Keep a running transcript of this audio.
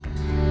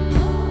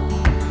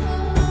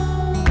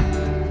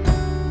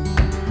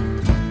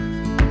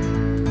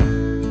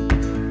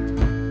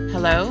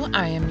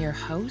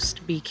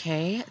host,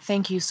 BK.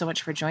 Thank you so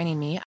much for joining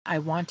me. I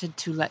wanted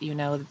to let you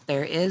know that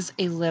there is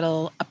a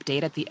little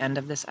update at the end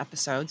of this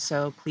episode,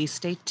 so please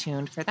stay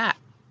tuned for that.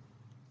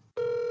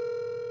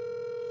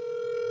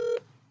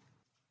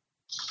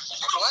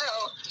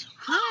 Hello.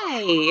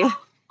 Hi.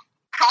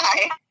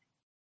 Hi.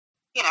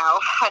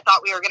 I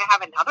thought we were going to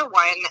have another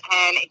one,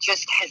 and it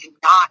just has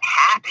not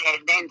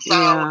happened. And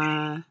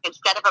so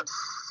instead of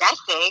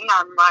obsessing,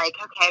 I'm like,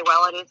 okay,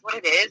 well, it is what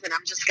it is, and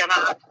I'm just going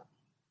to,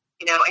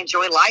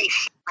 enjoy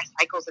life. My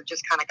cycles have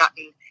just kind of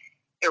gotten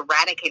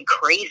erratic and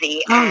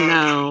crazy. And,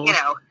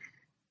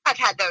 I've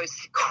had those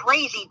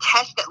crazy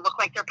tests that look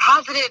like they're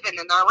positive, and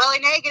then they're really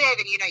negative,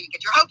 and, you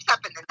get your hopes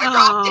up, and then they're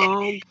dropped.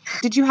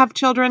 Did you have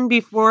children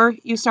before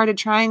you started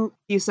trying?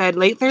 You said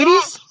late 30s?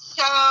 Yes.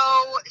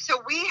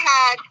 So we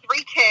had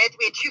 3 kids.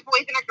 We had 2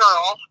 boys and a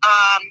girl.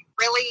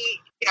 Really,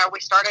 we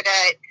started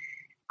at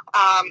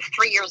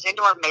 3 years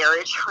into our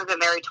marriage. We've been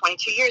married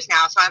 22 years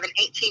now. So I have an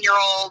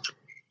 18-year-old,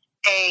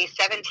 a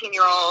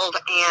 17-year-old,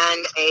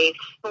 and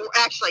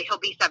actually he'll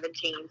be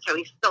 17, so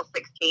he's still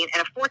 16,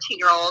 and a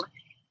 14-year-old,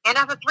 and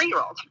I have a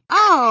 3-year-old.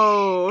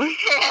 Oh.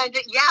 And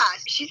yeah,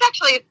 she's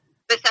actually a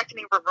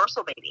vasectomy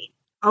reversal baby.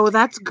 Oh,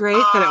 that's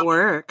great that it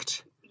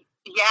worked.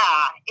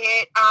 Yeah,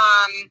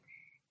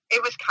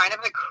 it was kind of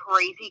a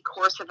crazy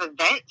course of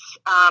events.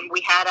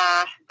 We had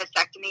a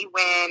vasectomy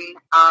when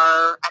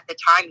our, at the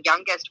time,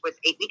 youngest was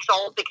 8 weeks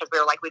old, because we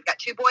were like, we've got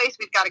 2 boys,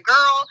 we've got a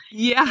girl.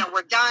 Yeah.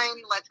 We're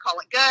done. Let's call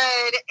it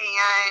good.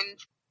 And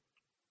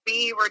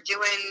we were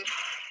doing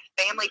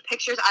family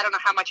pictures. I don't know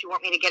how much you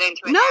want me to get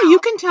into it. No, now. you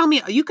can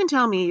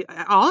tell me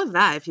all of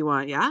that if you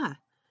want. Yeah.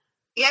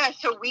 Yeah,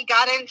 so we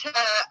got into,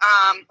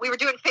 we were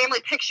doing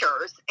family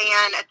pictures,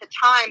 and at the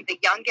time, the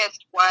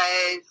youngest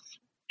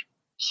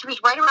she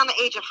was right around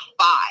the age of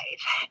 5,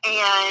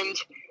 and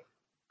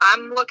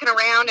I'm looking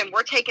around, and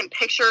we're taking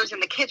pictures, and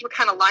the kids were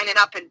kind of lining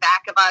up in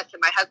back of us, and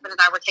my husband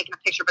and I were taking a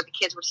picture, but the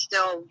kids were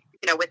still,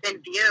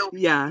 within view.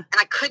 Yeah. And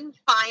I couldn't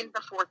find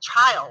the 4th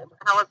child,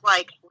 and I was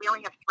like, we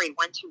only have 3,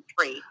 1, 2,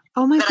 3.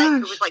 Oh my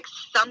gosh. It was like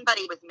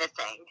somebody was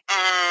missing,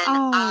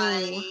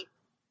 and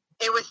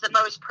it was the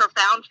most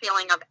profound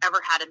feeling I've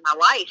ever had in my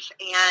life,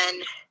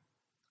 and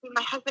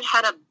my husband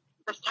had a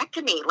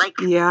vasectomy. Like,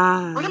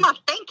 what am I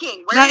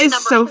thinking? That is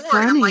number so 4?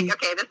 funny. And I'm like,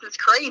 okay, this is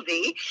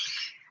crazy.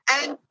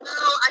 And so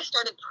I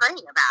started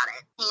praying about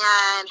it.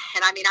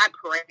 And I mean, I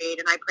prayed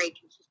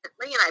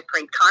consistently, and I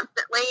prayed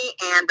constantly.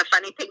 And the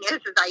funny thing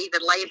is I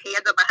even laid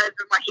hands on my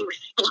husband while he was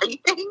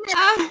sleeping. And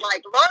I was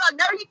like, Lord, I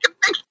know you can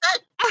fix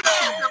this.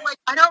 And I'm like,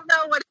 I don't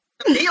know what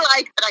it's going to be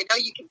like, but I know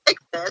you can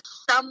fix this.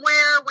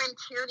 Somewhere when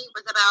Tierney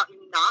was about 9,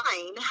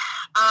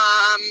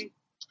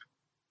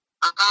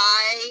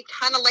 I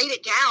kind of laid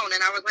it down,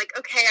 and I was like,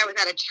 okay, I was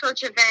at a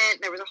church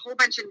event. There was a whole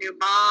bunch of new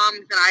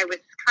moms, and I was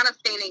kind of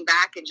standing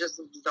back and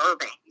just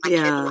observing. My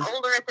kids were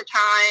older at the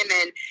time,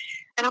 and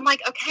I'm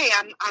like, okay,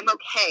 I'm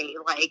okay.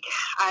 Like,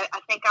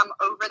 I think I'm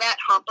over that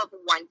hump of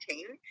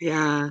wanting.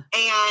 Yeah.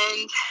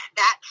 And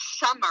that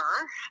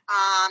summer,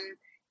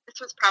 this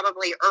was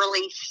probably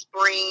early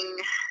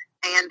spring,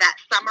 and that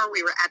summer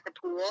we were at the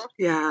pool.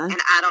 Yeah.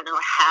 And I don't know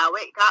how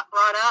it got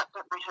brought up,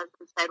 but my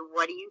husband said,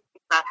 what do you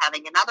think about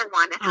having another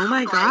one? And oh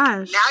my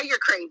gosh. Now you're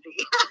crazy.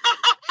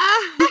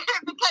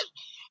 Because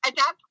at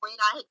that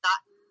point I had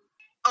gotten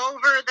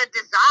over the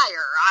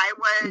desire. I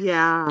was,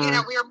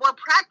 we were more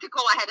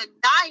practical. I had a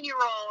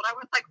 9-year-old. I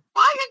was like,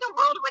 why in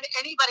the world would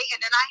anybody? And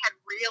then I had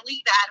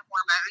really bad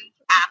hormones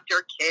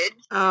after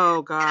kids.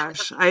 Oh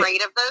gosh. I was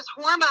afraid of those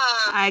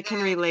hormones. I can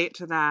relate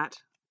to that.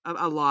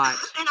 A lot.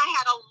 And I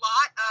had a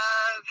lot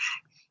of,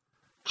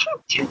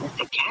 can't do this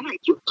again. Are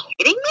you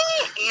kidding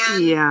me?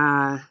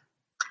 And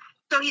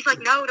so he's like,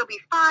 no, it'll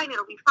be fine.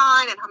 It'll be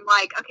fine. And I'm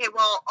like, okay,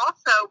 well,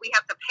 also we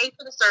have to pay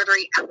for the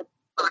surgery out of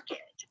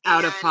pocket.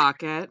 Out of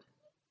pocket.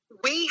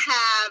 We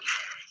have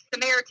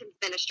Samaritan's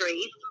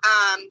Ministries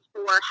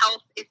for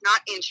health. It's not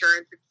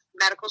insurance. It's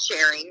medical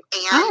sharing.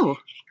 And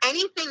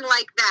anything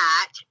like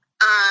that,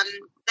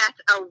 that's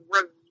a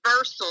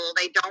reversal.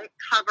 They don't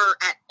cover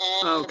at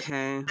all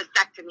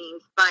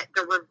vasectomies, but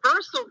the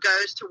reversal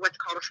goes to what's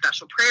called a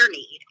special prayer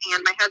need.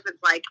 And my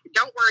husband's like,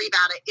 don't worry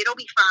about it. It'll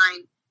be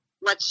fine.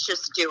 Let's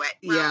just do it.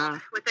 Well,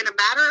 within a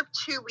matter of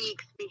 2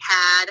 weeks, we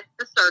had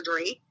the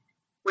surgery,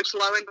 which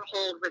lo and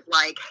behold was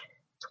like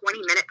 20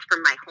 minutes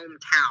from my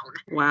hometown.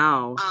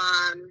 Wow.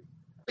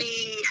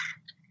 They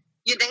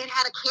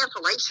had a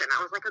cancellation.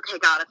 I was like, okay,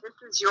 God, if this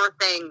is your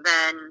thing,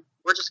 then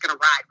we're just going to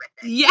ride with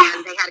it. Yeah.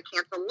 And they had a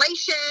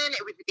cancellation.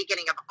 It was the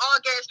beginning of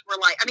August.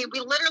 We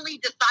literally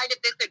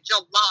decided this in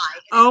July.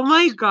 Oh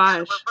my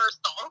gosh.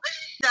 Reversal.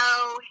 So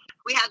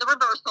we had the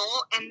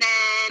reversal, and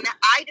then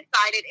I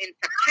decided in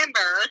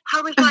September,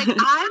 I was like,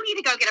 I need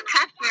to go get a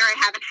pap smear. I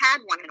haven't had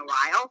one in a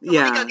while. So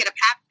let me go get a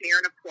pap smear,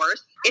 and of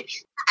course,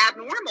 it's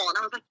abnormal. And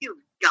I was like, you've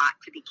got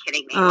to be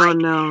kidding me. Oh,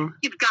 no.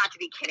 You've got to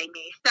be kidding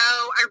me. So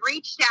I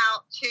reached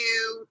out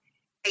to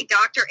a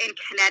doctor in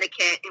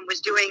Connecticut and was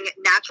doing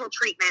natural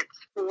treatments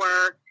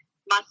for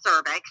my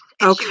cervix.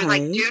 And she was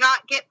like, do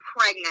not get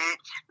pregnant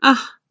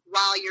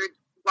while you're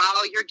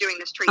doing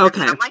this treatment.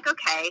 So I'm like,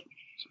 okay.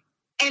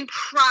 And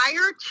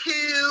prior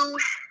to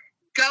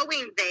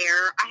going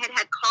there, I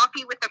had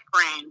coffee with a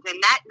friend.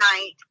 And that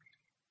night,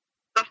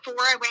 before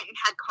I went and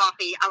had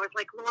coffee, I was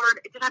like, Lord,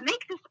 did I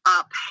make this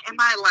up? Am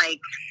I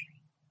like,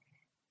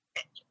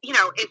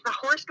 is the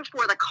horse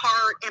before the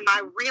cart?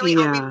 Are we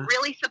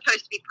really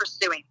supposed to be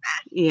pursuing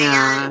this?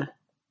 Yeah. And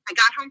I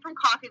got home from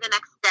coffee the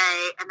next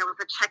day, and there was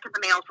a check in the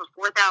mail for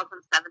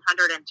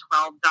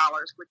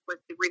 $4,712, which was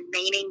the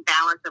remaining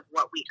balance of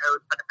what we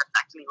owed for the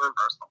vasectomy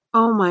reversal.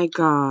 Oh my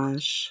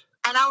gosh.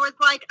 And I was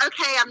like,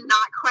 okay, I'm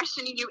not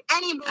questioning you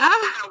anymore.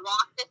 I'm going to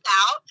walk this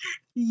out.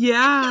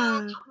 Yeah.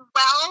 And so 12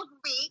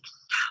 weeks,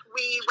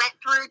 we went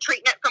through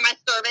treatment for my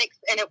cervix,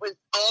 and it was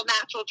all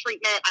natural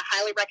treatment. I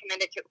highly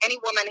recommend it to any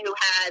woman who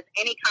has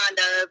any kind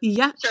of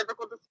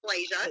cervical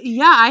dysplasia.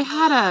 Yeah, I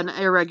had an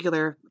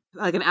irregular,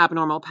 like an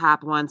abnormal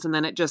pap once, and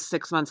then it just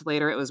 6 months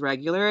later it was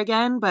regular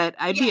again. But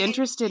I'd be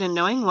interested in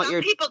knowing what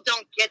some people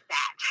don't get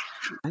that.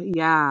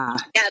 Yeah.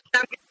 Yeah,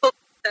 some people,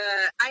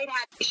 I'd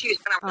had issues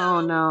when I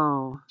was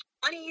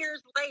 20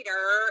 years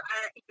later,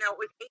 it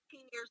was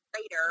 18 years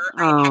later,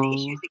 I had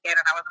issues again,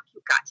 and I was like,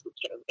 you've got to be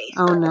kidding me.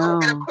 Oh, no.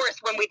 And of course,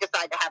 when we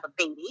decided to have a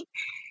baby.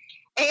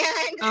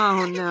 And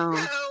so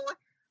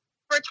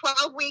for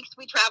 12 weeks,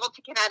 we traveled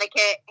to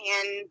Connecticut,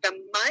 and the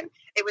month,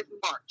 it was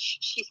March.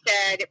 She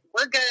said,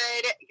 we're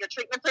good. Your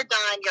treatments are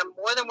done. You're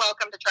more than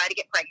welcome to try to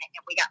get pregnant.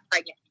 And we got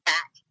pregnant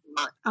that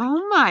month.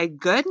 Oh, my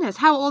goodness.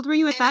 How old were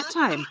you at that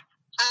time?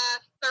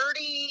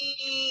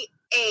 38,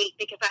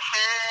 because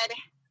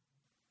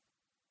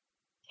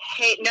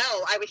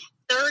I was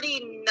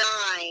 39.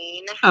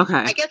 Okay.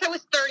 I guess I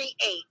was 38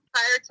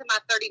 prior to my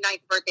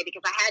 39th birthday,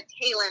 because I had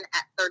Taylin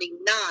at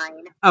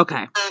 39.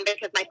 Okay.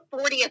 Because my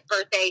 40th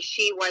birthday,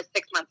 she was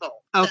 6 months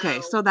old. Okay,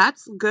 so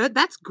that's good.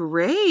 That's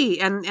great.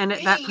 And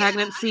that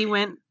pregnancy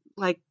went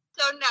like...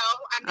 So no,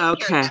 I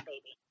miscarried that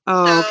baby.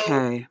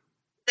 Okay. So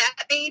that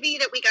baby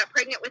that we got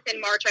pregnant with in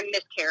March, I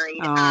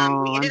miscarried.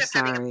 Oh, we ended up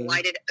having a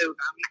blighted ovum,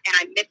 and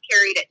I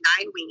miscarried at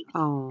 9 weeks.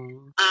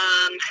 Oh.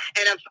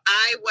 And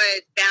I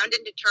was bound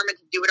and determined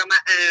to do it on my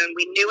own.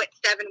 We knew at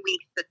 7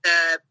 weeks that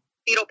the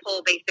fetal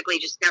pole basically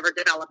just never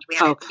developed. We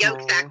had a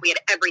yolk sac, we had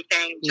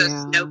everything,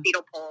 just no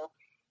fetal pole.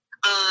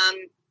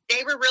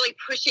 They were really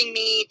pushing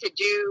me to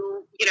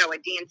do, a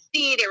DNC.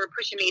 They were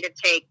pushing me to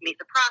take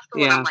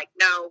misoprostol, and I'm like,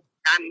 no,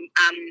 I'm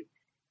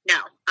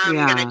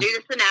going to do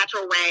this the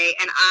natural way.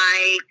 And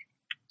I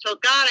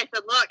told God, I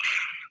said, look,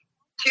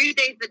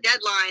 Tuesday's the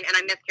deadline, and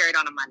I miscarried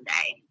on a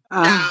Monday.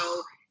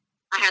 So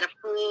I had a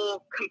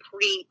full,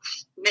 complete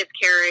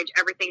miscarriage.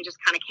 Everything just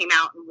kind of came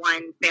out in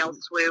one fell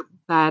swoop,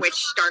 which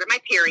started my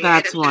period.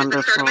 That's wonderful.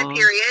 As soon as I started my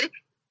period,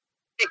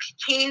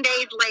 16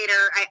 days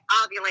later, I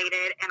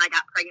ovulated, and I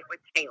got pregnant with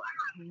Taylor.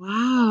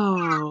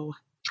 Wow.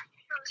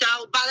 So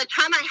by the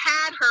time I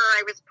had her,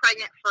 I was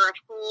pregnant for a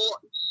full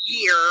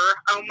year,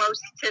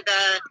 almost it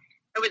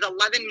was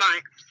 11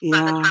 months by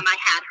the time I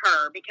had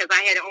her, because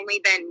I had only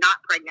been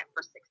not pregnant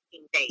for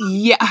 16 days.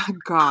 Yeah,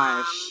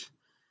 gosh.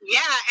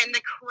 And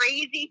the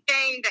crazy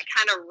thing that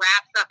kind of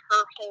wraps up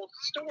her whole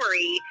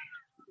story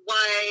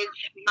was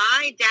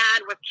my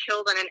dad was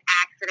killed in an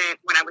accident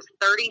when I was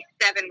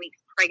 37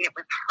 weeks pregnant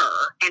with her.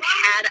 And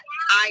had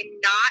I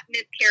not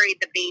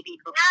miscarried the baby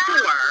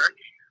before,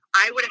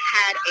 I would have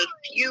had a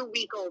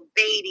few-week-old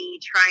baby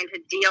trying to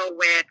deal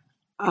with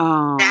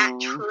that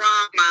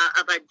trauma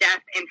of a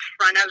death in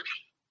front of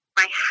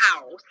my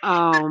house.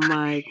 Oh,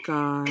 my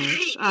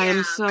gosh. I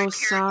am so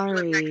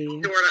sorry. Next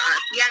door to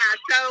us. Yeah,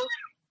 so...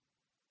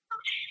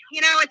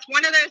 it's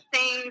one of those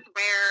things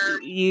where...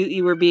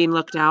 You were being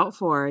looked out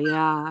for,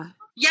 yeah.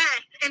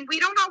 Yes, and we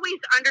don't always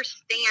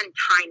understand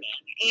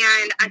timing.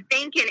 And I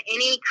think in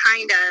any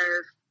kind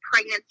of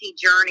pregnancy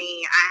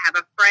journey, I have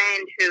a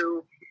friend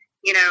who,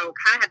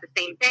 kind of had the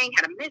same thing,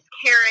 had a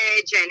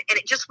miscarriage, and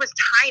it just was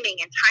timing.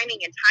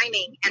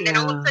 And then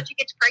all of a sudden she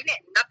gets pregnant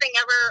and nothing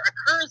ever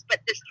occurs.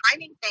 But this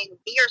timing thing,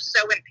 we are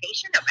so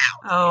impatient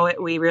about. Oh,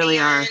 we really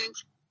are.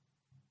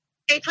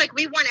 It's like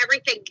we want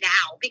everything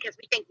now because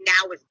we think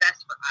now is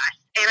best for us.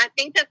 And I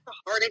think that's the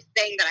hardest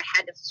thing that I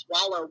had to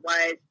swallow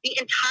was the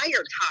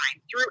entire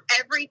time, through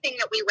everything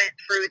that we went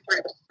through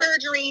the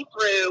surgery,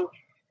 through,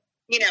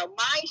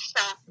 my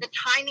stuff, the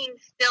timing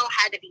still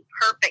had to be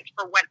perfect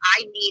for what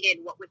I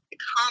needed, what was to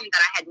come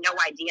that I had no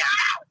idea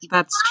about.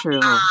 That's true.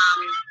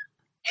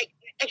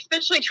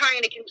 Especially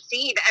trying to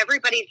conceive.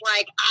 Everybody's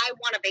like, I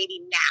want a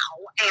baby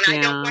now, and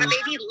I don't want a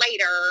baby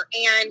later.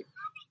 And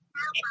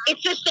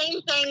it's the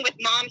same thing with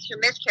moms who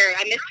miscarry.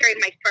 I miscarried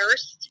my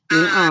first.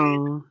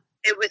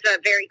 It was a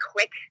very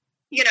quick,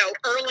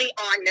 early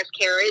on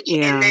miscarriage.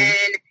 Yeah. And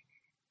then,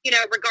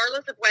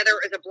 regardless of whether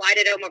it was a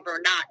blighted ovum or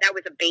not, that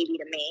was a baby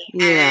to me.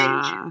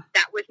 Yeah. And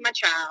that was my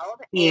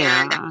child.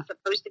 Yeah. And that was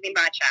supposed to be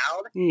my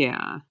child.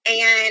 Yeah.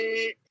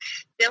 And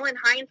still in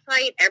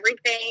hindsight,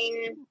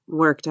 everything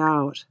worked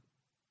out.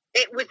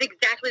 It was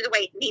exactly the way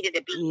it needed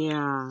to be.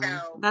 Yeah.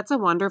 So that's a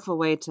wonderful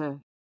way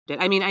to...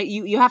 I mean,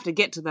 you have to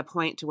get to the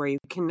point to where you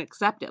can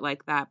accept it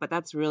like that, but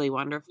that's really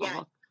wonderful.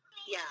 Yeah.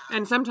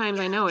 And sometimes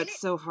I know it's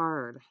so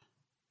hard.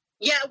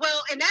 Yeah,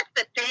 well, and that's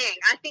the thing.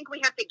 I think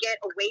we have to get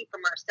away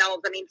from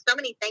ourselves. I mean, so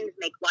many things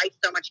make life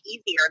so much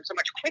easier and so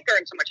much quicker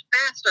and so much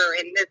faster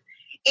and this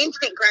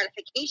instant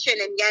gratification,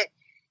 and yet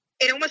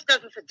it almost does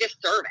us a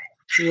disservice,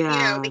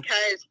 Yeah.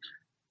 because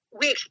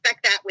we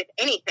expect that with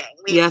anything.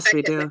 Yes, expect we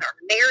it do. with our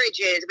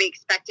marriages. We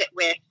expect it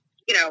with,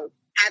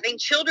 having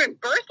children,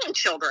 birthing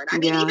children. I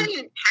mean,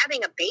 even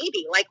having a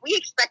baby, like we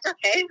expect,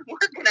 okay, we're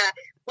going to,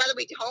 whether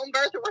we do home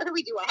birth or whether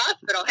we do a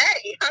hospital,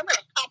 hey, I'm going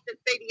to pop this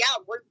baby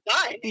out. We're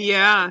done.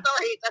 Yeah. I'm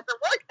sorry, it doesn't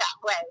work that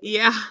way.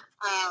 Yeah.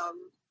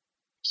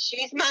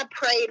 She's my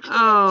prayed for.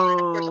 Oh. Of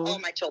course, all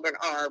my children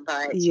are,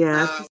 but.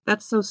 Yes,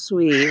 that's so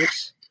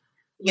sweet.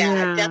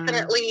 Yeah,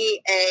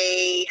 definitely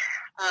a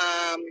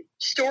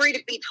story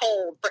to be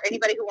told for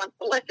anybody who wants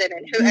to listen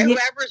and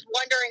whoever's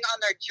wondering on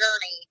their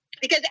journey,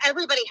 because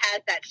everybody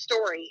has that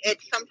story.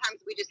 It's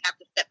sometimes we just have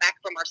to step back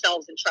from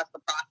ourselves and trust the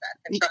process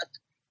and trust.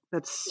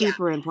 That's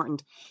super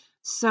important.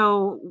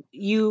 So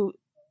you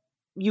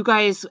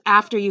guys,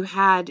 after you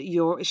had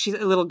she's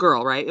a little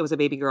girl, right? It was a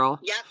baby girl.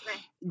 Yep.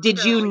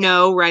 Did you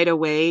know right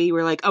away? You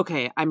were like,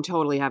 okay, I'm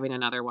totally having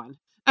another one.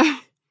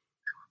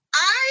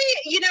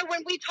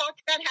 When we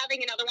talked about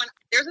having another one,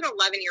 there's an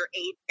 11-year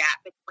age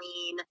gap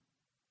between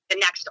the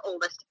next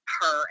oldest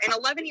and her. And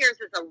 11 years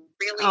is a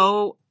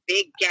really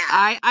big gap.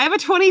 I have a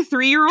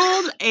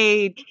 23-year-old,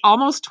 a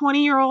almost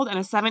 20-year-old, and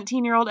a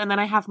 17-year-old, and then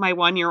I have my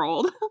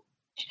 1-year-old.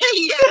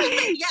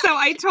 Yeah. So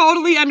I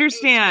totally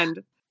understand.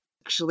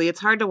 Actually, it's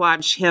hard to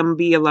watch him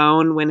be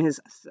alone when his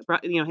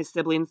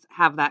siblings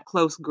have that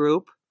close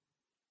group.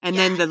 And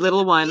then the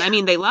little one, I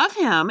mean, they love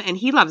him and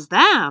he loves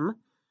them.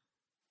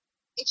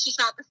 It's just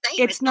not the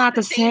same. It's not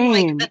the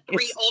same. Like the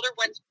three older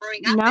ones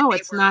growing up. No,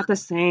 it's not the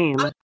same.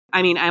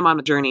 I mean, I'm on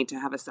a journey to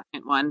have a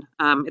second one.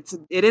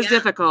 It is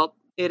difficult.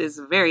 It is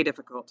very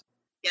difficult.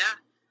 Yeah.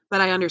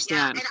 But I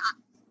understand. Yeah,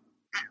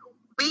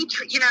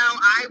 and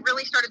I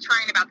really started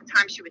trying about the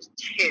time she was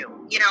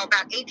 2.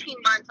 About 18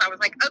 months, I was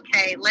like,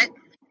 okay,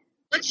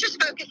 let's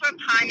just focus on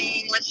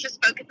timing. Let's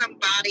just focus on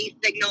body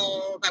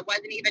signals. I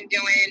wasn't even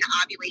doing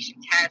ovulation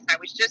tests. I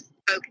was just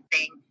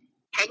focusing,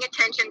 paying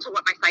attention to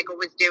what my cycle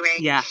was doing.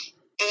 Yeah.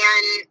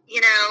 And,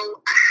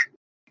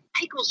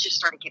 cycles just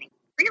started getting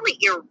really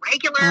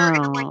irregular. And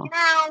I'm like,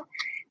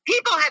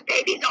 people have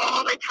babies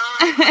all the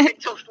time up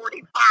until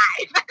 45.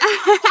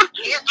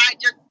 Can't I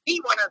just be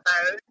one of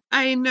those?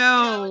 I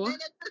know. And at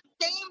the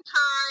same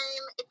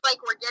time, it's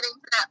like we're getting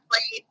to that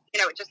place,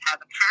 it just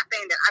hasn't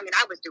happened. I mean,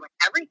 I was doing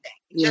everything.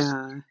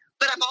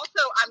 But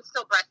I'm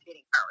still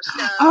breastfeeding her.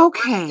 So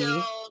okay.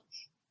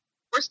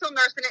 We're still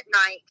nursing at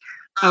night.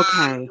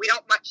 Okay. We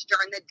don't much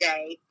during the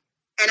day.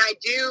 And I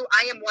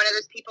am one of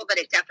those people that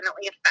it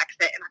definitely affects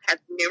it. And I've had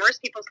numerous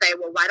people say,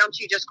 well, why don't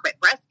you just quit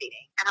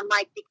breastfeeding? And I'm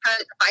like, because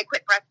if I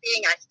quit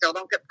breastfeeding and I still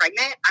don't get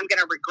pregnant, I'm going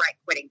to regret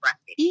quitting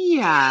breastfeeding.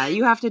 Yeah,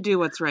 you have to do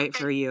what's right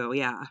for you.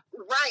 Yeah.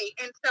 Right.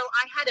 And so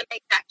I had to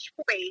make that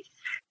choice.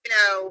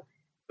 Do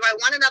I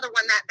want another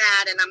one that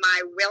bad? And am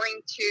I willing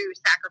to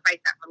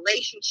sacrifice that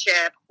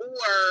relationship?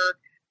 Or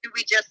do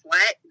we just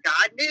let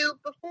God knew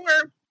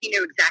before? He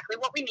knew exactly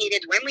what we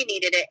needed, when we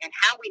needed it, and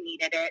how we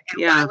needed it.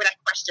 And why would I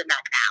question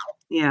that now?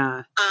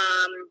 Yeah.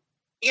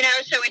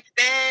 So it's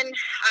been,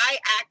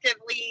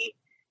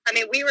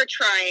 we were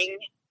trying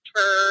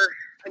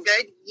for a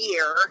good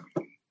year.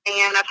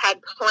 And I've had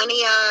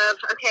plenty of,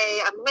 okay,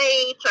 I'm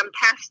late, I'm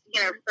past,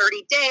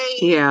 30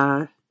 days.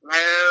 Yeah.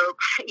 Nope.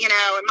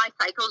 And my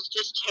cycle's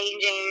just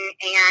changing.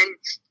 And,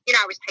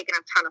 I was taking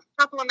a ton of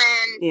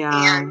supplements. Yeah.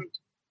 And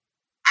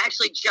I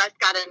actually just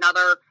got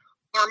another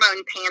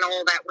hormone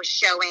panel that was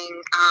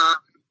showing,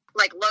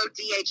 low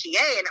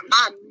DHEA. And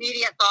my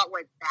immediate thought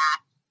was,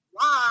 that's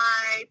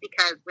why,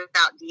 because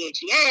without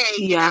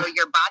DHEA,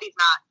 your body's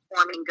not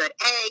forming good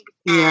eggs.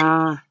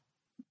 Yeah.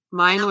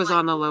 Mine was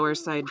on the lower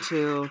side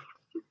too.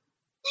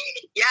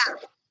 Yeah.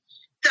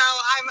 So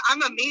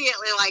I'm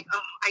immediately like, oh,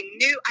 I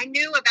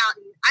knew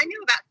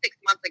about 6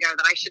 months ago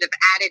that I should have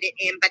added it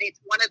in, but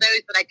it's one of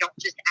those that I don't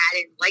just add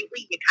in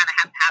lightly. You kind of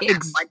have to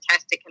have that blood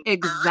test to confirm.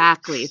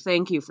 Exactly.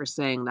 Thank you for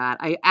saying that.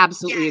 I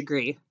absolutely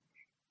agree.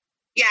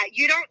 Yeah,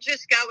 you don't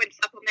just go and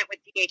supplement with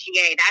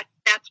DHEA.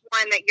 That's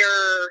one that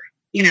you're,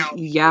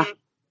 Yeah.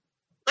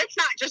 Let's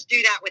not just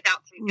do that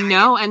without some guidance.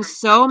 No, and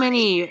so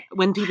many,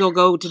 when people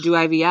go to do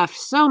IVF,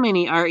 so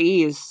many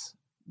REs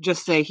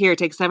just say, here,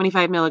 take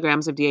 75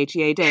 milligrams of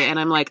DHEA a day. And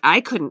I'm like,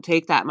 I couldn't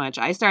take that much.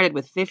 I started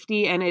with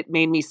 50 and it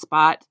made me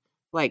spot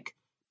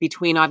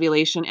between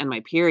ovulation and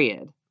my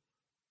period.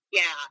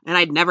 Yeah. And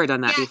I'd never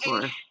done that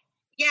before. And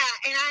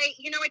I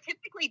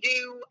typically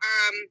do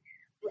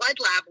blood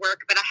lab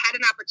work, but I had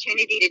an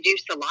opportunity to do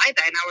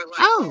saliva and I was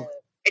like,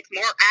 it's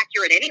more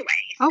accurate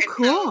anyways. Oh,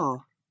 cool.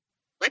 So,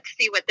 let's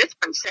see what this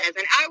one says.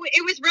 And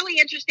it was really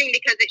interesting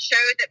because it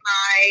showed that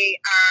my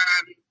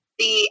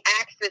the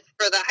axis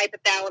for the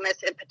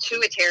hypothalamus and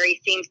pituitary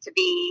seems to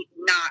be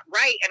not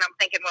right. And I'm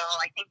thinking, well,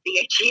 I think the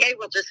HEA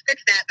will just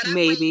fix that. But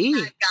maybe.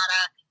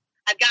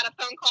 I've got a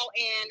phone call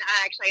in.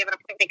 I actually have an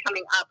appointment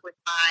coming up with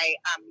my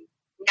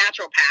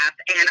naturopath,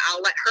 and I'll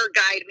let her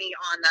guide me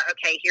on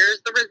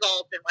here's the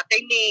results and what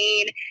they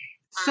mean.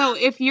 So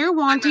if you're I'm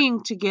a,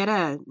 wanting to get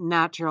a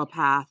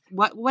naturopath,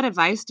 what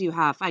advice do you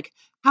have? Like,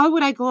 how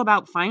would I go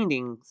about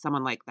finding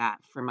someone like that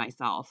for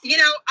myself?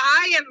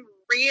 I am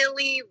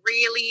really,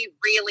 really,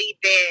 really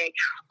big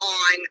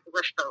on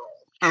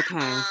referrals.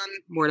 Okay.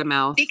 Word of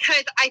mouth.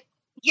 Because I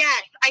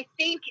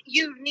think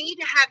you need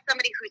to have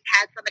somebody who's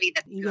had somebody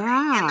that's good.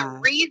 Yeah. And the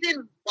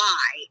reason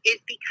why is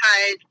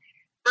because,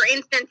 for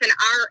instance, in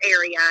our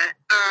area,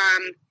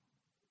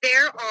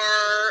 there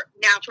are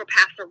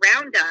naturopaths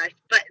around us,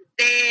 but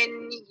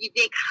then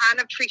they kind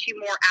of treat you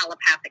more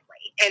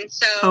allopathically. And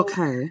so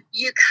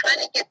you kind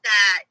of get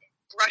that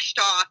brushed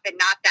off and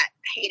not that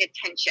paid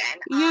attention.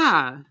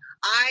 Yeah.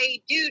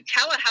 I do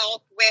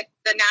telehealth with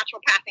the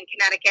naturopath in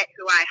Connecticut,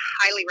 who I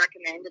highly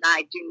recommend, and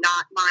I do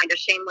not mind a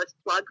shameless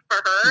plug for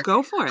her.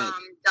 Go for it.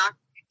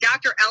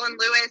 Dr. Ellen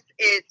Lewis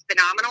is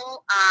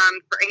phenomenal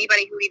for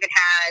anybody who even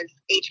has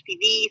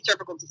HPV,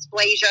 cervical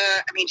dysplasia.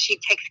 I mean, she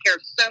takes care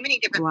of so many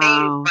different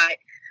things, but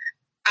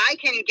I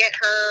can get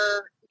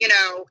her,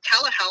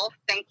 telehealth.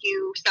 Thank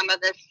you, some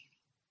of this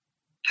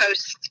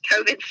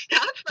post-COVID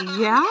stuff.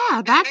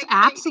 Yeah, that's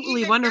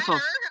absolutely wonderful.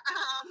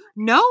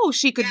 No,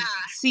 she could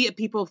see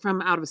people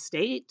from out of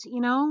state,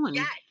 And...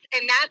 Yes,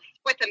 and that's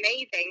what's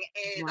amazing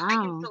is I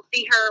can still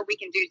see her. We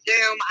can do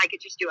Zoom. I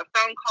could just do a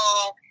phone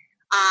call.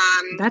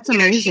 That's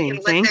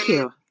amazing. Thank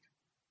you.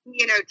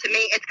 To me,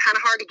 it's kind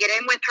of hard to get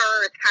in with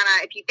her. It's kind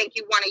of, if you think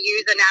you want to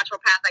use a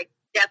naturopath,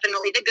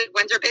 definitely the good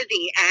ones are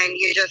busy, and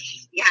you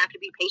have to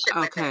be patient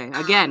with it. Okay,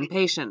 again,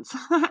 patience.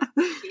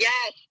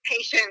 Yes,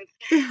 patience.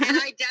 And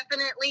I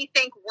definitely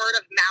think word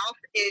of mouth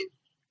is...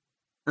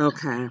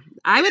 Okay.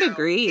 I would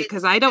agree,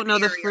 because I don't know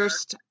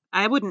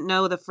I wouldn't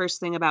know the first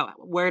thing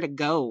about where to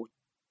go.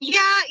 Yeah,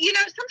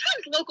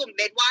 sometimes local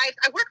midwives,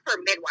 I work for a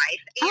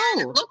midwife,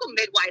 and local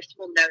midwives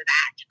will know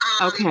that.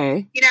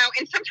 Okay.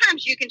 And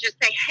sometimes you can just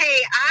say,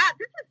 hey,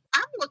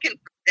 I'm looking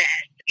for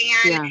this.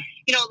 And,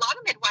 a lot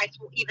of midwives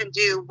will even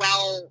do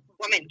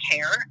woman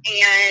care,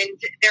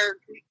 and they're,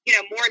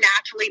 more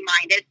naturally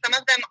minded. Some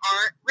of them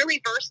aren't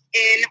really versed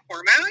in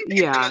hormones,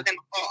 and some of them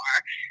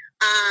are.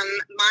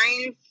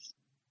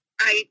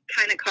 I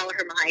kind of call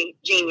her my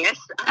genius.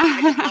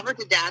 I just love her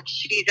to death.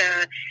 She's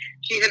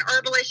an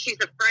herbalist. She's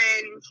a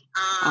friend.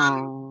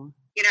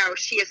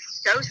 She is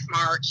so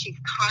smart. She's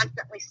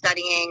constantly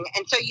studying.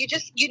 And so you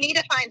need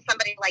to find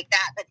somebody like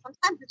that. But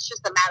sometimes it's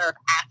just a matter of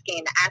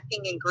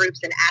asking in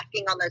groups and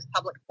asking on those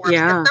public forums.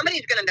 Yeah. Because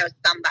somebody's going to know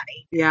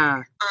somebody.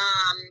 Yeah.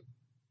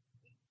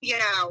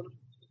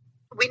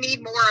 We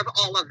need more of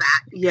all of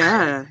that.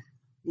 Yeah.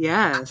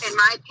 Yes. In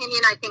my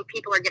opinion, I think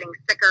people are getting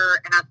sicker,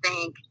 and I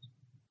think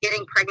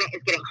getting pregnant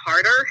is getting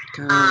harder.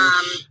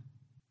 Gosh.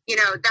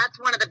 That's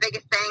one of the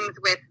biggest things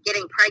with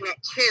getting pregnant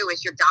too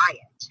is your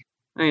diet.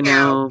 I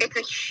know.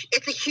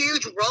 It's a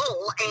huge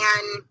role,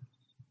 and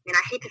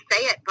I hate to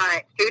say it,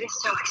 but food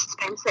is so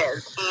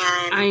expensive,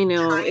 and I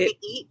know trying to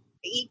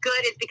eat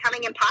good is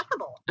becoming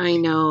impossible. I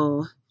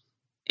know,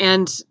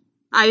 and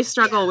I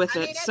struggle with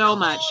it so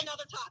much.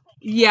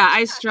 Yeah,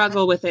 I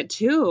struggle with it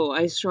too.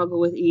 I struggle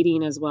with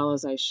eating as well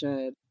as I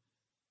should.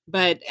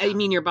 But,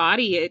 your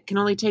body, it can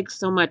only take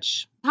so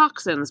much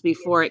toxins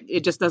before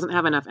it just doesn't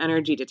have enough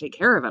energy to take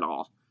care of it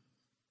all.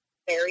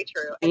 Very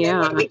true. And then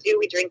when we do,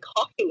 we drink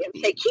coffee and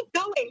say, keep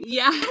going.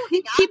 Yeah,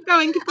 keep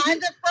going. I'm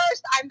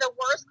the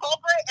worst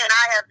culprit, and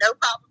I have no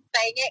problem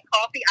saying it.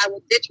 Coffee, I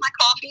will ditch my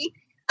coffee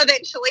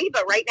eventually,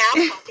 but right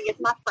now, coffee is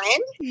my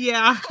friend.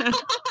 Yeah,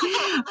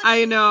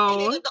 I know.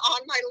 And it is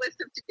on my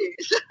list of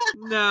to-dos.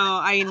 No,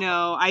 I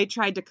know. I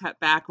tried to cut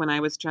back when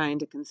I was trying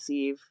to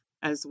conceive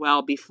as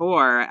well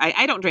before.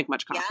 I don't drink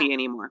much coffee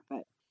anymore,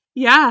 but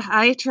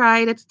I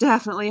tried. It's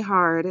definitely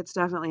hard.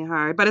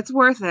 But it's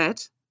worth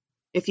it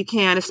if you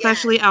can,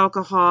 especially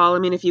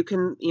alcohol. If you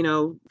can,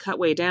 cut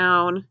way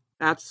down,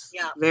 that's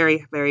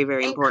very, very,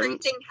 very important.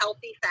 Increasing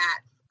healthy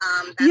fats.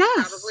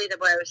 That's probably the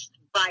most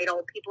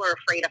vital. People are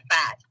afraid of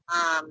fat.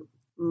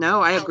 No,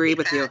 I agree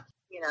with you.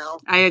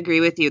 I agree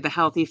with you. The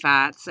healthy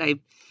fats.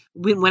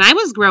 When I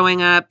was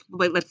growing up,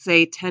 let's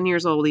say 10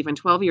 years old, even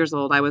 12 years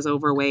old, I was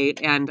overweight,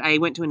 and I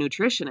went to a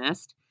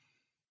nutritionist,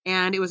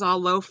 and it was all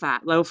low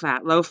fat, low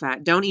fat, low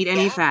fat. Don't eat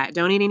any fat.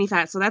 Don't eat any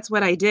fat. So that's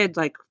what I did,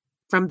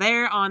 from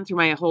there on through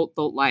my whole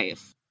adult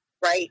life.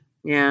 Right.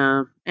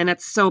 Yeah. And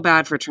it's so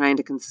bad for trying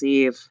to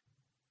conceive.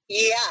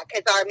 Yeah,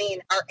 because, our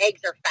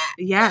eggs are fat.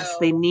 Yes,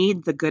 they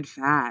need the good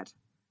fat.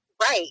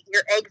 Right.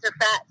 Your eggs are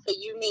fat, so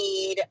you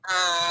need...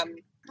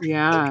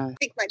 I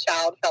think my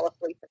child fell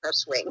asleep in her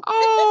swing.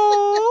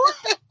 Oh,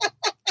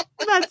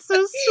 that's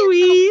so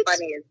sweet. How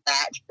funny is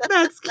that?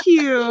 That's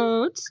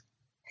cute.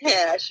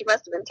 Yeah, she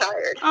must have been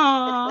tired.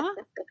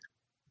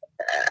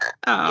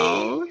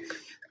 Oh.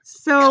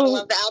 So gotta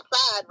love the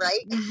outside,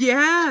 right?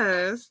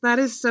 Yes, that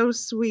is so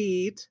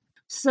sweet.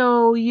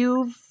 So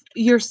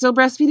you're still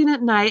breastfeeding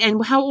at night,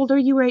 and how old are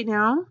you right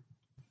now?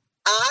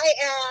 I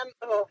am.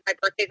 My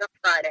birthday's on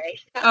Friday.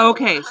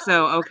 Okay.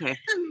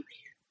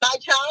 My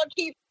child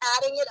keeps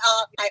adding it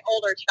up. My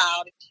older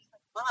child, she's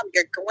like, Mom,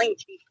 you're going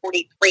to be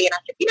 43. And I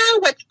said,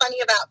 what's funny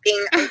about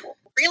being old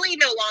really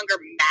no longer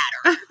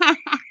matters.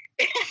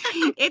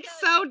 It's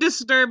so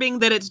disturbing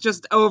that it's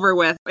just over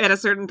with at a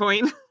certain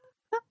point.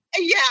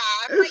 Yeah,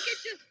 I'm like, it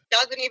just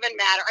doesn't even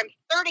matter. I'm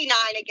 39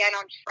 again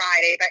on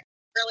Friday, but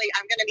really,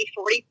 I'm going to be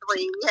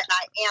 43, and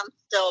I am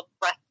still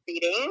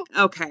breastfeeding.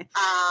 Okay.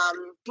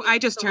 I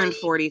just turned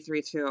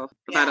 43 too,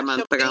 about a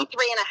month ago.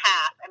 43 and a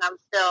half, and I'm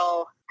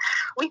still,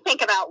 we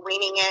think about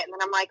weaning it, and then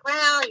I'm like, well,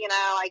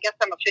 I guess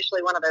I'm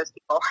officially one of those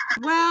people.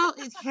 Well,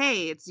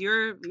 it's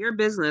your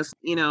business.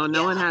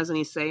 No one has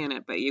any say in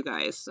it but you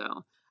guys,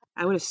 so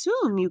I would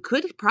assume you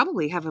could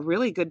probably have a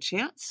really good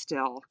chance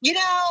still.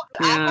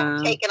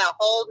 I've taken a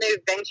whole new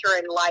venture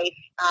in life.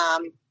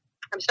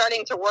 I'm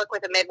starting to work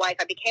with a midwife.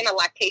 I became a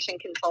lactation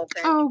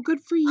consultant. Oh, good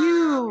for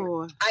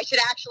you. I should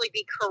actually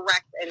be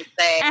correct and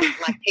say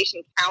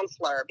lactation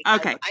counselor, because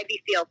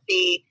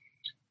IBCLC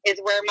is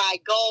where my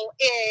goal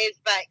is,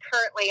 but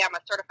currently I'm a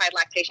certified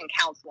lactation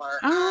counselor.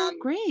 Oh,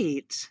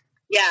 great.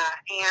 Yeah,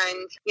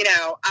 and,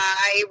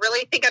 I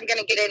really think I'm going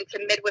to get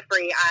into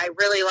midwifery. I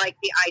really like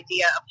the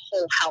idea of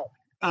whole health.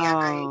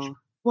 And,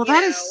 well,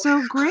 that is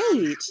so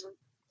great.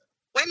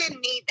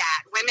 Women need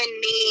that. Women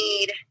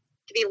need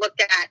to be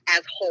looked at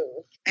as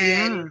wholes,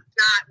 and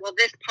not, well,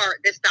 this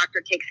part this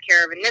doctor takes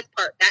care of, and this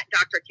part that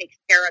doctor takes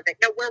care of it.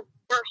 No, we're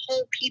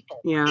whole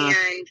people,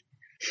 and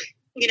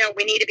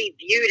we need to be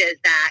viewed as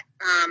that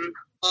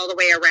all the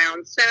way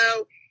around.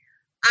 So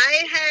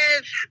I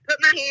have put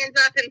my hands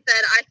up and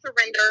said I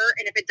surrender,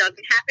 and if it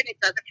doesn't happen, it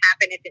doesn't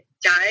happen. If it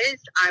does,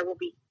 I will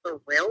be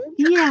thrilled.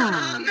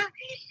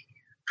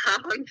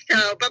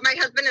 But my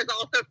husband is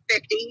also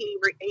 50.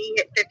 He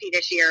hit 50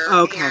 this year,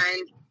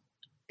 and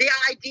the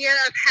idea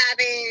of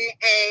having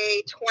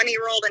a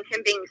 20-year-old and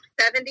him being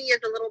 70 is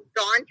a little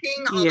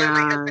daunting, although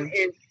my husband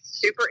is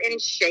super in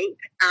shape.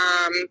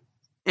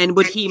 And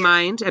would he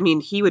mind? I mean,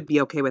 he would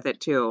be okay with it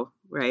too,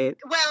 right?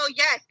 Well,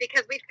 yes,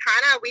 because we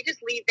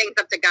just leave things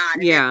up to God.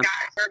 And yeah. If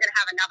God, we're going to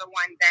have another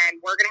one, then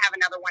we're going to have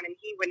another one, and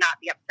he would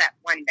not be upset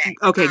one day.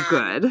 Okay,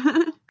 good.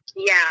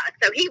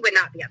 So he would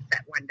not be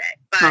upset one day.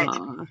 But,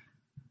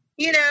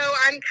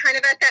 I'm kind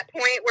of at that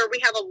point where we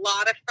have a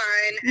lot of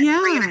fun at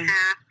 3.5.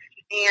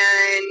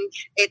 And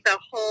it's a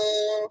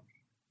whole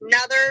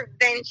another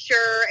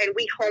venture, and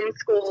we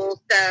homeschool.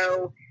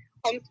 So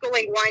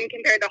homeschooling 1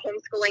 compared to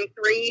homeschooling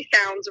 3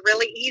 sounds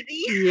really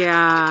easy.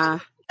 Yeah.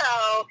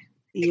 So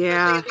especially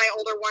as my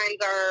older ones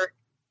are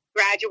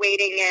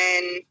graduating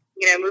and,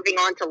 moving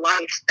on to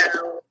life.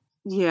 So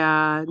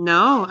yeah,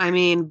 no, I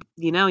mean,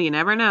 you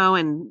never know,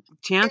 and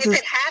chances. If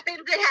it happens,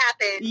 it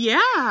happens.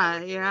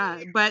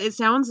 Yeah. But it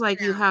sounds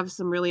like you have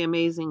some really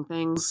amazing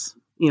things,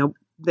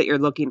 that you're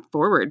looking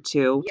forward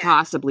to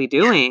possibly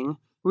doing.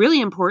 Really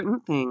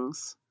important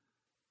things.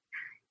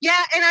 Yeah,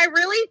 and I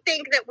really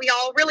think that we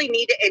all really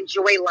need to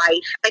enjoy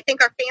life. I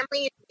think our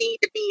families need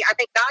to be, I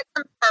think God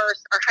comes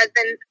first, our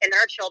husbands and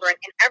our children,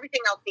 and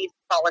everything else needs to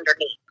fall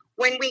underneath.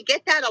 When we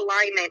get that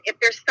alignment, if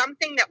there's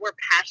something that we're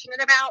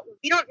passionate about,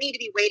 we don't need to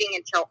be waiting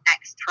until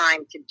X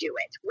time to do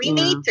it. We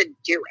need to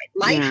do it.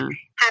 Life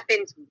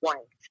happens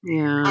once.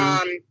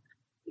 Yeah.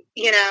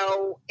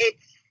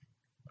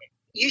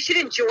 You should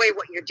enjoy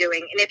what you're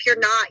doing. And if you're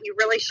not, you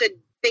really should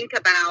think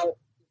about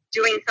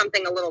doing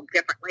something a little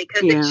differently,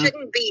 because it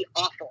shouldn't be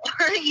awful,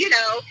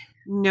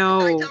 No.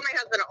 I tell my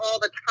husband all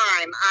the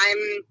time,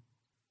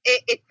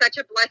 it's such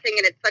a blessing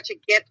and it's such a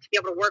gift to be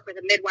able to work with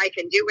a midwife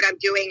and do what I'm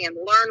doing and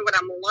learn what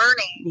I'm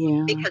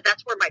learning, because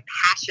that's where my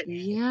passion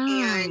is. Yeah.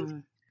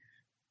 And,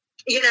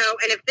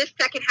 and if this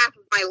second half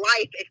of my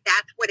life, if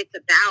that's what it's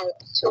about,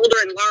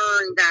 children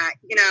learn that,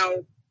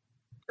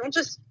 don't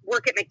just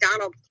work at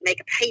McDonald's to make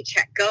a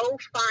paycheck. Go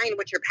find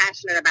what you're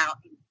passionate about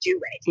and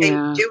do it.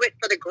 And do it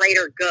for the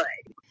greater good.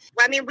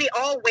 I mean, we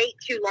all wait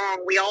too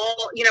long. We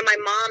all, my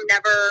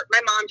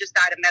mom just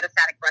died of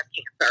metastatic breast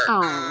cancer.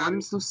 Oh,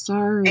 I'm so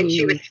sorry. And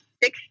she was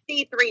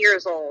 63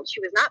 years old. She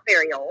was not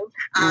very old.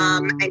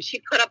 And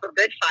she put up a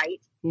good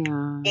fight.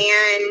 Yeah.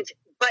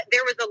 But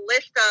there was a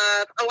list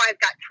of, I've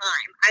got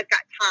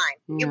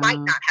time. You might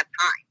not have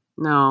time.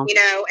 No.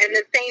 And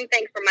the same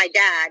thing for my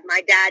dad.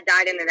 My dad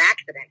died in an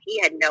accident. He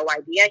had no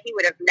idea. He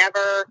would have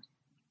never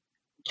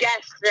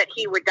guessed that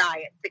he would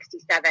die at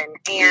 67.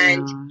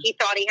 And he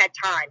thought he had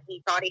time.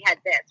 He thought he had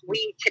this.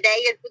 Today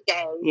is the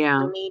day.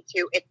 Yeah. We need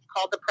to, it's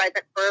called the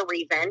present for a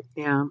reason.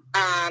 Yeah.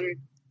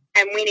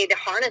 And we need to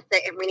harness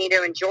it, and we need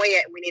to enjoy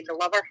it, and we need to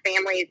love our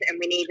families, and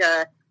we need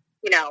to,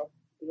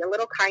 be a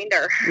little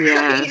kinder.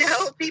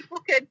 Yes. People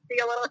could be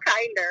a little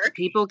kinder.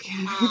 People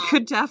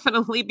could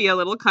definitely be a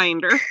little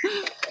kinder.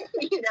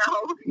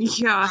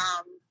 Yeah.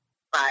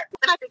 But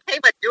when I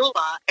became a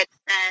doula, it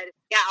said,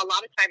 a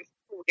lot of times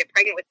people will get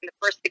pregnant within the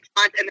first 6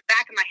 months. In the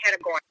back of my head,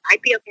 I'm going,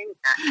 I'd be okay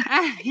with that.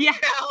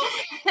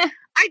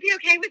 I'd be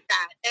okay with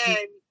that.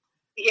 And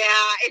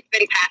it's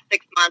been past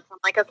 6 months. I'm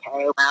like,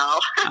 okay, well.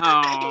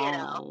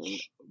 Oh.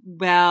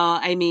 Well,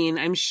 I mean,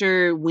 I'm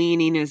sure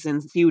weaning is in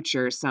the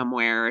future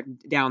somewhere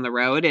down the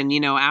road. And,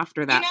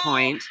 after that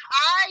point.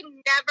 I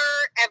never,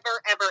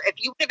 ever, ever, if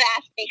you would have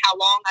asked me how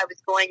long I was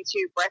going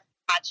to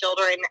breastfeed my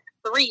children,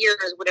 3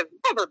 years would have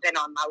never been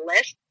on my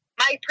list.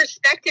 my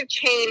perspective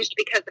changed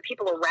because the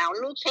people around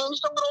me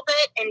changed a little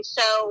bit. And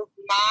so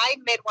my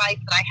midwife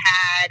that I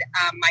had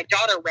my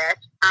daughter with,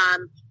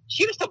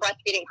 she was still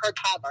breastfeeding her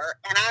toddler.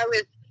 And I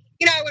was,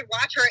 I would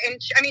watch her,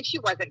 and she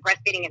wasn't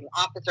breastfeeding in the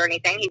office or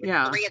anything. He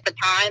was 3 at the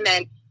time.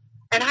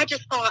 And I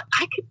just thought,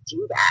 I could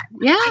do that.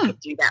 Yeah. I could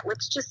do that.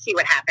 Let's just see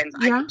what happens.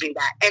 Yeah. I could do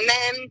that. And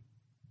then,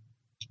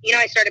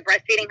 I started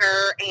breastfeeding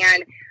her.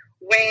 And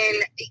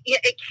when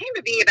it came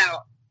to be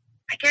about,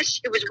 I guess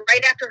it was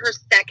right after her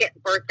 2nd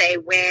birthday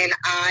when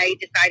I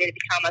decided to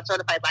become a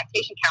certified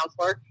lactation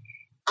counselor.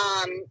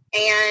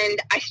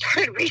 And I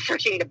started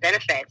researching the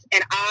benefits,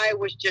 and I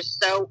was just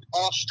so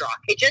awestruck.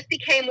 It just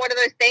became one of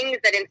those things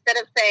that instead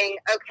of saying,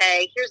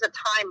 okay, here's a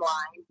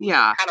timeline,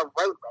 I kind of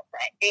rode with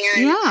it.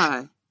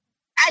 And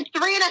at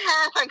 3.5,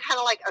 I'm kind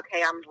of like,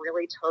 okay, I'm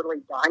really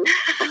totally done.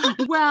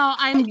 Well,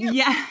 I am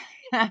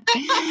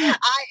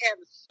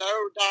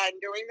so done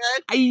doing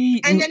this.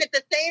 And then at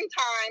the same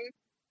time,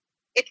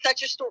 it's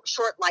such a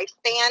short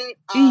lifespan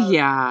of,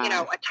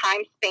 a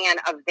time span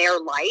of their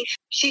life.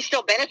 She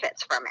still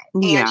benefits from it.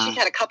 And she's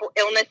had a couple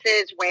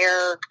illnesses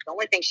where the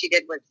only thing she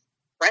did was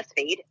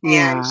breastfeed.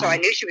 And so I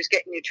knew she was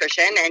getting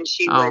nutrition, and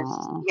she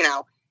was,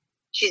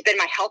 she's been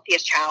my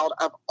healthiest child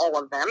of all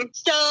of them.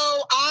 So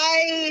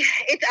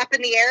it's up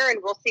in the air, and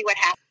we'll see what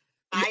happens.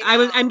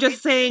 I'm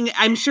just saying,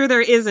 I'm sure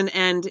there is an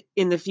end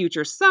in the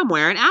future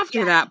somewhere. And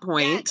after that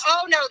point. Yes.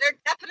 Oh, no, there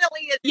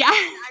definitely is. Yeah.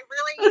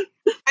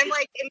 I'm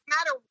like, no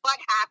matter what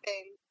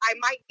happens, I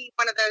might be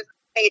one of those,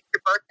 hey, it's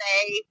your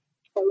birthday,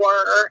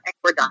 4, and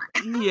we're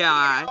done.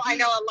 Yeah. I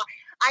know a lot.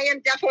 I am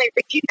definitely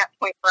reaching that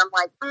point where I'm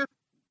like,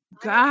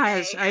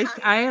 gosh,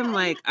 okay. I am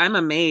like, I'm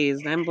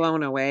amazed. I'm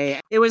blown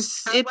away.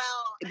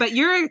 But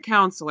you're a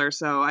counselor,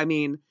 so,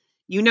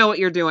 you know what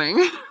you're doing.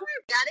 That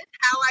is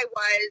how I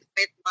was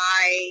with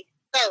my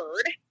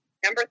 3rd.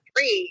 Number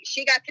 3,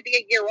 she got to be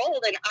a year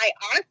old, and I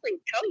honestly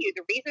tell you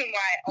the reason why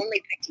I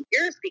only picked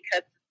years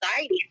because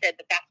society said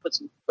that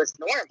was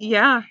normal.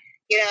 Yeah.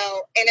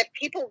 And if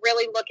people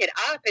really look it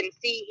up and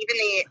see, even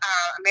the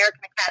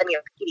American Academy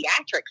of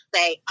Pediatrics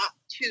say up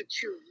to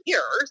 2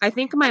 years. I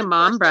think my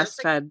mom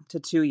breastfed to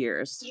 2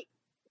 years.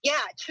 Yeah,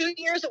 2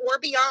 years or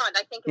beyond.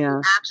 I think is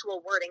the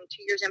actual wording,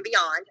 2 years and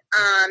beyond.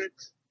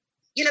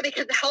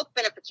 Because the health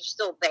benefits are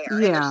still there.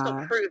 And they're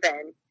still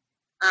proven.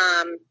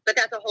 But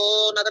that's a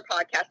whole nother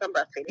podcast on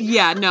breastfeeding.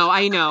 Yeah, no,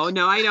 I know.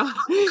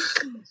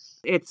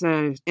 It's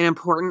an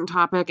important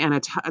topic and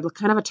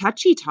kind of a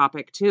touchy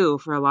topic too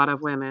for a lot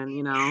of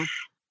women, Well,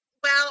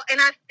 and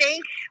I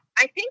think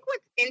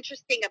what's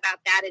interesting about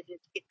that is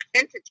it's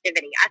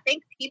sensitivity. I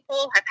think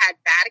people have had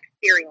bad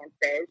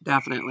experiences.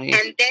 Definitely.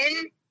 And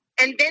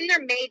then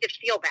they're made to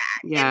feel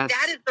bad. Yes. And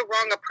that is the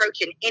wrong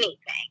approach in anything.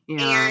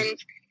 Yeah. And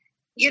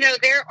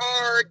there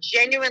are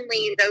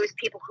genuinely those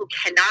people who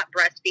cannot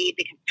breastfeed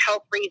because of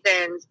health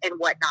reasons and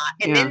whatnot.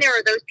 And then there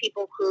are those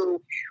people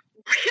who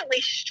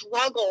really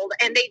struggled,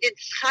 and they did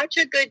such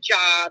a good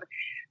job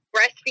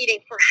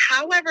breastfeeding for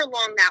however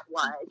long that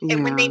was.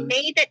 And when they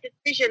made that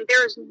decision,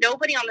 there is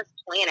nobody on this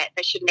planet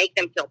that should make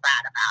them feel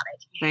bad about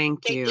it.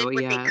 Thank you. They did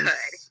what they could.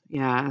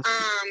 Yes.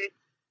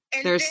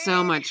 There's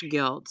so much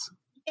guilt.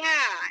 Yeah,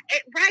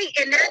 right.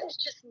 And that is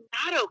just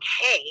not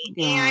okay.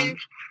 Yeah. And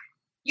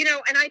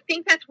and I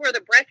think that's where the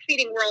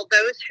breastfeeding world,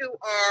 those who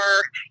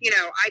are,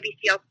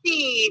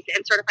 IBCLCs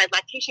and certified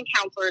lactation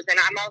counselors, and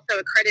I'm also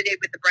accredited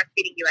with the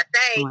Breastfeeding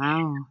USA.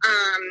 Wow.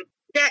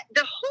 That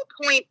the whole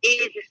point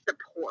is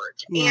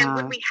support. Yeah. And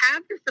when we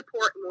have the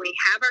support and when we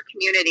have our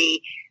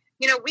community,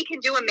 we can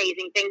do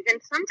amazing things. And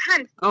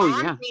sometimes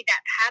moms need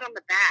that pat on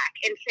the back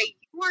and say,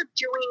 you are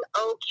doing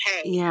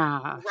okay.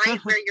 Yeah. Right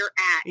where you're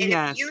at.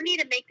 And if you need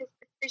to make this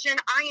decision,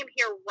 I am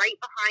here right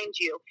behind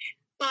you.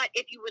 But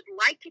if you would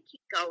like to keep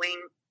going,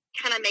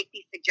 can I make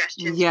these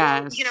suggestions?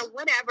 Yes. Or,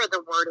 whatever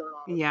the wording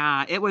is.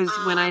 Yeah. It was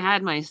when I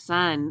had my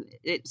son,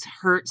 it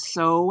hurt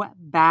so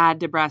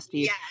bad to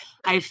breastfeed. Yes.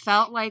 I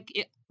felt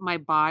like my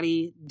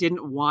body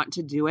didn't want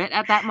to do it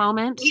at that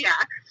moment. Yeah.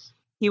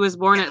 He was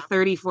born at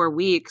 34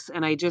 weeks,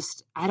 and I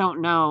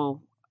don't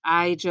know.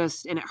 And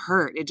it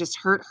hurt. It just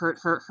hurt.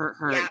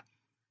 Yeah.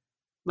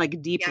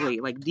 Like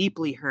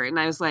deeply hurt. And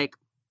I was like,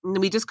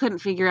 we just couldn't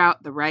figure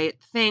out the right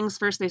things.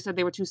 First, they said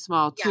they were too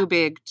small, too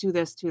big, too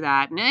this, too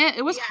that. And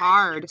it was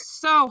hard,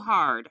 so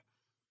hard.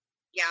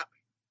 Yeah.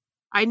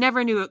 I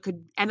never knew it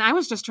could. And I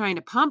was just trying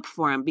to pump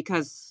for him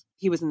because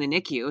he was in the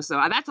NICU.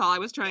 So that's all I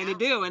was trying to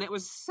do. And it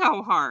was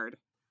so hard.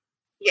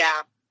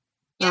 Yeah.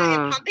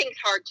 Yeah, and pumping's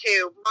hard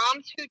too.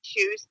 Moms who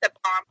choose to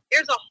pump,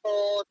 there's a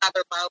whole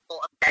other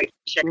level of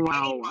dedication.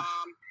 Wow. Any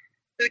mom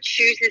who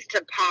chooses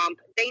to pump,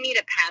 they need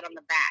a pat on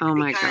the back. Oh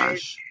my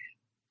gosh.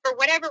 For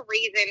whatever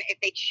reason, if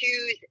they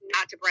choose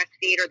not to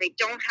breastfeed or they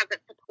don't have the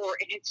support,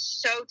 and it's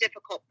so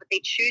difficult, but they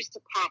choose to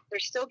pump, they're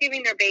still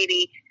giving their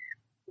baby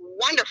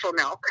wonderful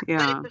milk. Yeah.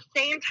 But at the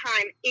same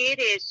time, it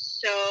is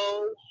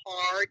so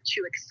hard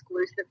to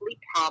exclusively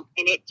pump,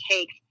 and it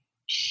takes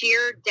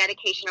sheer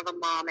dedication of a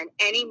mom, and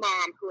any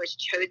mom who has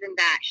chosen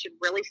that should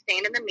really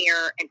stand in the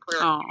mirror and put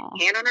her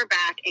hand on her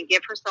back and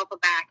give herself a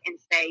back and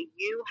say,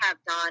 you have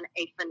done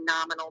a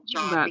phenomenal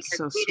job. That's because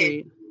so it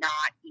sweet. is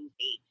not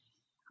easy.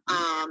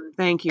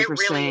 Thank you for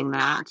really saying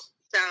that. Not.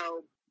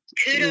 So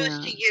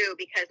kudos to you,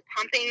 because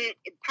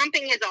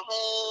pumping is a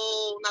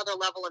whole nother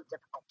level of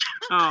difficult.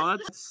 Oh,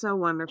 that's so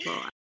wonderful.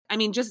 I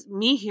mean, just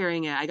me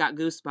hearing it, I got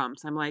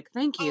goosebumps. I'm like,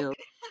 thank you.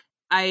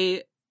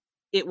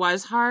 It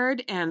was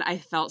hard, and I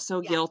felt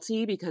so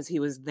guilty because he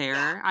was there.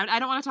 Yeah. I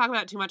don't want to talk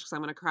about it too much because I'm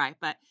going to cry,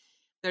 but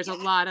there's a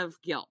lot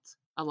of guilt.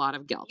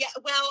 Yeah,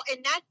 well,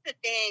 and that's the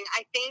thing.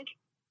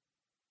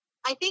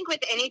 I think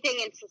with anything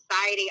in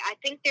society, I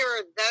think there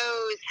are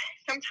those,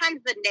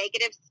 sometimes the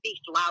negative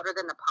speaks louder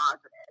than the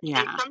positive. Yeah.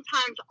 And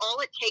sometimes all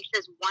it takes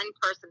is one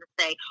person to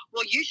say,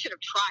 well, you should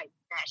have tried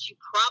this. You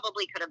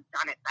probably could have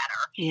done it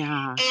better.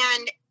 Yeah.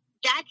 And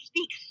that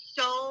speaks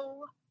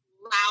so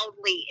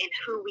loudly in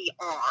who we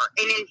are.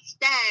 And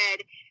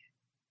instead,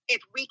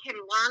 if we can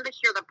learn to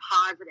hear the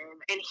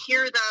positive and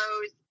hear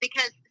those,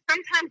 because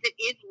sometimes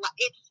it's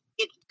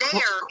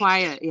there.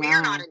 Quiet,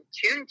 we're not in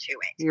tune to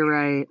it. You're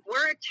right.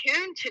 We're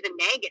attuned to the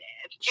negative.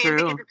 True. And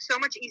because it's so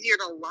much easier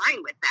to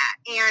align with that.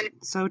 And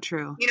so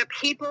true.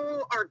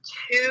 People are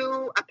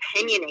too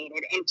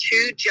opinionated and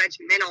too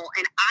judgmental,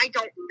 and I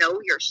don't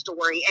know your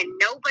story, and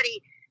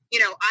nobody,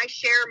 I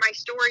share my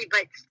story,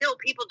 but still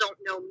people don't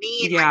know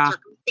me and my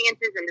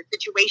circumstances and the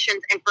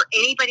situations. And for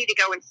anybody to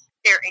go and sit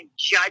there and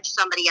judge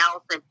somebody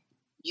else and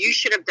you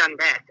should have done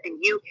this, and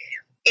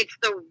it's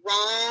the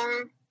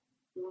wrong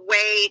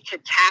way to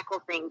tackle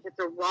things. It's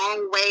the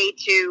wrong way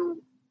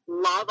to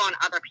love on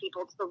other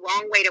people. It's the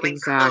wrong way to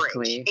encourage.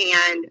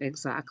 And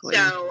exactly.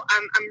 So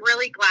I'm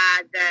really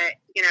glad that,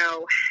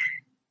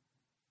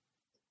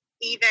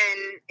 even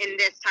in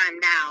this time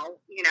now,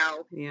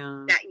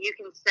 that you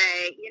can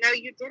say,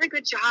 you did a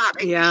good job,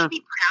 and you should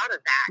be proud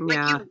of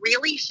that. You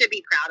really should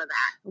be proud of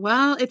that.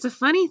 Well, it's a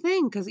funny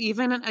thing, because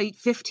even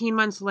 15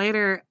 months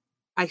later,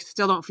 I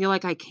still don't feel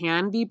like I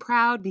can be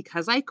proud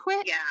because I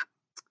quit.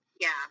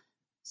 Yeah.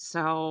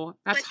 So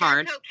that's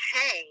hard. That's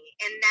okay.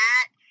 And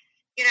that,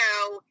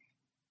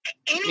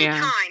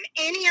 anytime,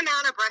 any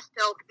amount of breast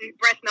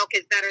milk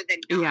is better than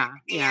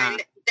none.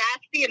 And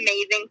that's the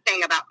amazing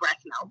thing about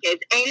breast milk, is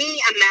any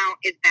amount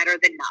is better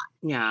than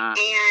none. Yeah.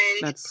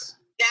 And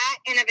that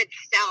in of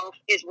itself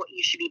is what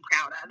you should be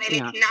proud of. And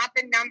it's not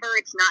the number.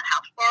 It's not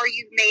how far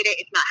you've made it.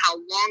 It's not how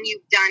long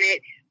you've done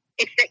it.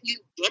 It's that you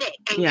did it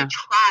and you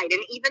tried.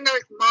 And even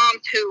those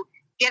moms who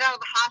get out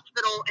of the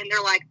hospital and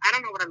they're like, I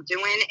don't know what I'm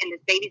doing, and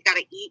this baby's got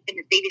to eat, and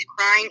this baby's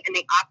crying, and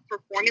they opt for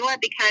formula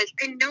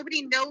and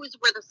nobody knows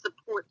where the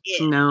support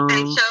is. No.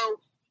 And so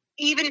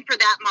even for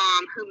that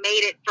mom who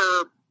made it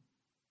for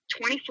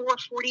 24,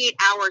 48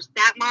 hours,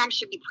 that mom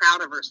should be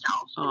proud of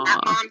herself. And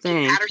that mom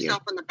should pat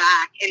herself on the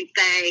back and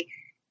say,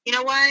 you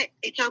know what?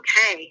 It's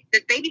okay.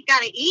 This baby's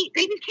got to eat.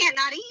 Babies can't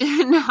not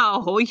eat.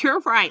 No,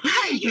 you're right.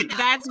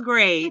 That's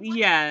great.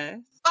 Yes.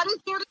 What is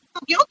there to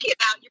feel guilty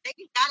about? Your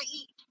baby's got to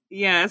eat.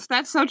 Yes,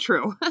 that's so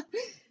true.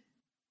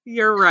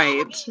 You're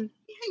right.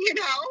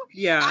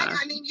 Yeah.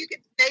 I mean, you could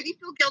maybe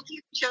feel guilty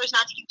if you chose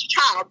not to eat your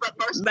child, but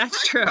most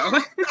that's of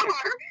us true.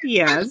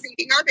 Yes.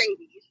 feeding our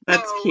babies.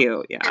 That's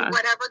cute. Yeah. And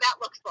whatever that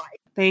looks like.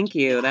 Thank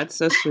you. That's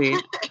so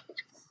sweet.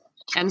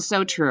 And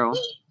so true.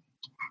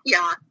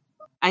 Yeah.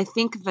 I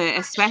think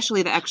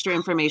especially the extra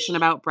information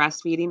about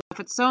breastfeeding,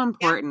 it's so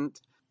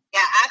important. Yeah,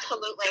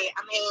 absolutely.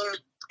 I mean,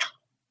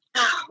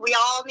 we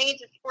all need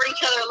to support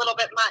each other a little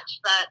bit much,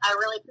 but I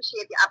really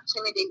appreciate the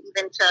opportunity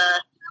even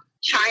to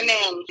chime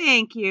in.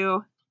 Thank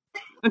you.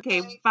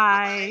 Okay,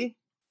 bye.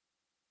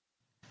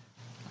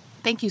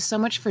 Thank you so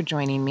much for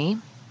joining me.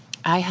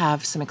 I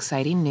have some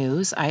exciting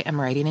news. I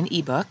am writing an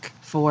ebook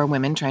for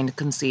women trying to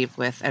conceive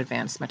with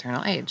advanced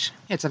maternal age.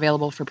 It's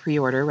available for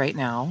pre-order right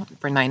now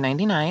for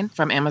 $9.99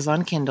 from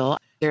Amazon Kindle.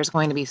 There's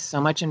going to be so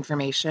much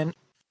information.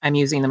 I'm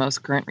using the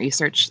most current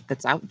research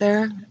that's out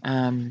there.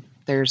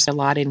 There's a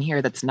lot in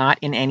here that's not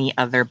in any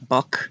other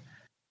book.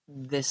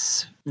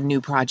 This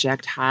new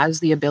project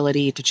has the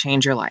ability to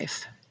change your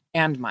life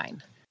and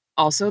mine.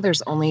 Also,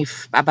 there's only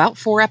about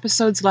 4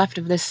 episodes left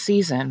of this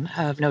season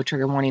of No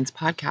Trigger Warnings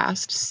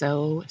podcast,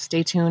 so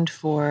stay tuned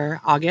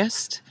for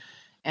August,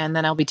 and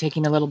then I'll be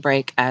taking a little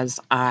break as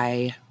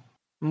I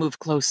move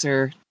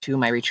closer to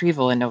my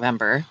retrieval in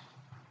November.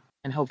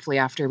 And hopefully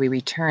after we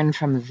return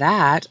from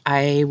that,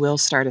 I will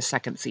start a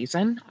second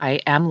season. I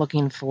am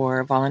looking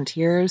for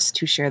volunteers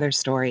to share their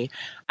story.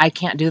 I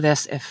can't do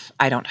this if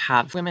I don't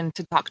have women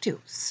to talk to.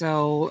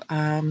 So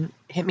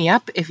hit me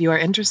up if you are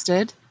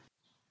interested.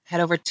 Head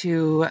over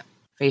to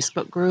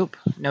Facebook group,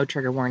 No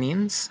Trigger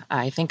Warnings.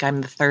 I think I'm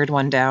the 3rd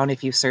one down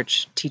if you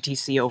search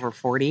TTC over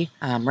 40.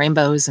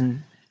 Rainbows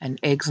and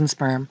eggs and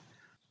sperm.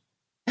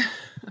 Till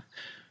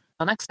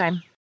next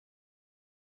time.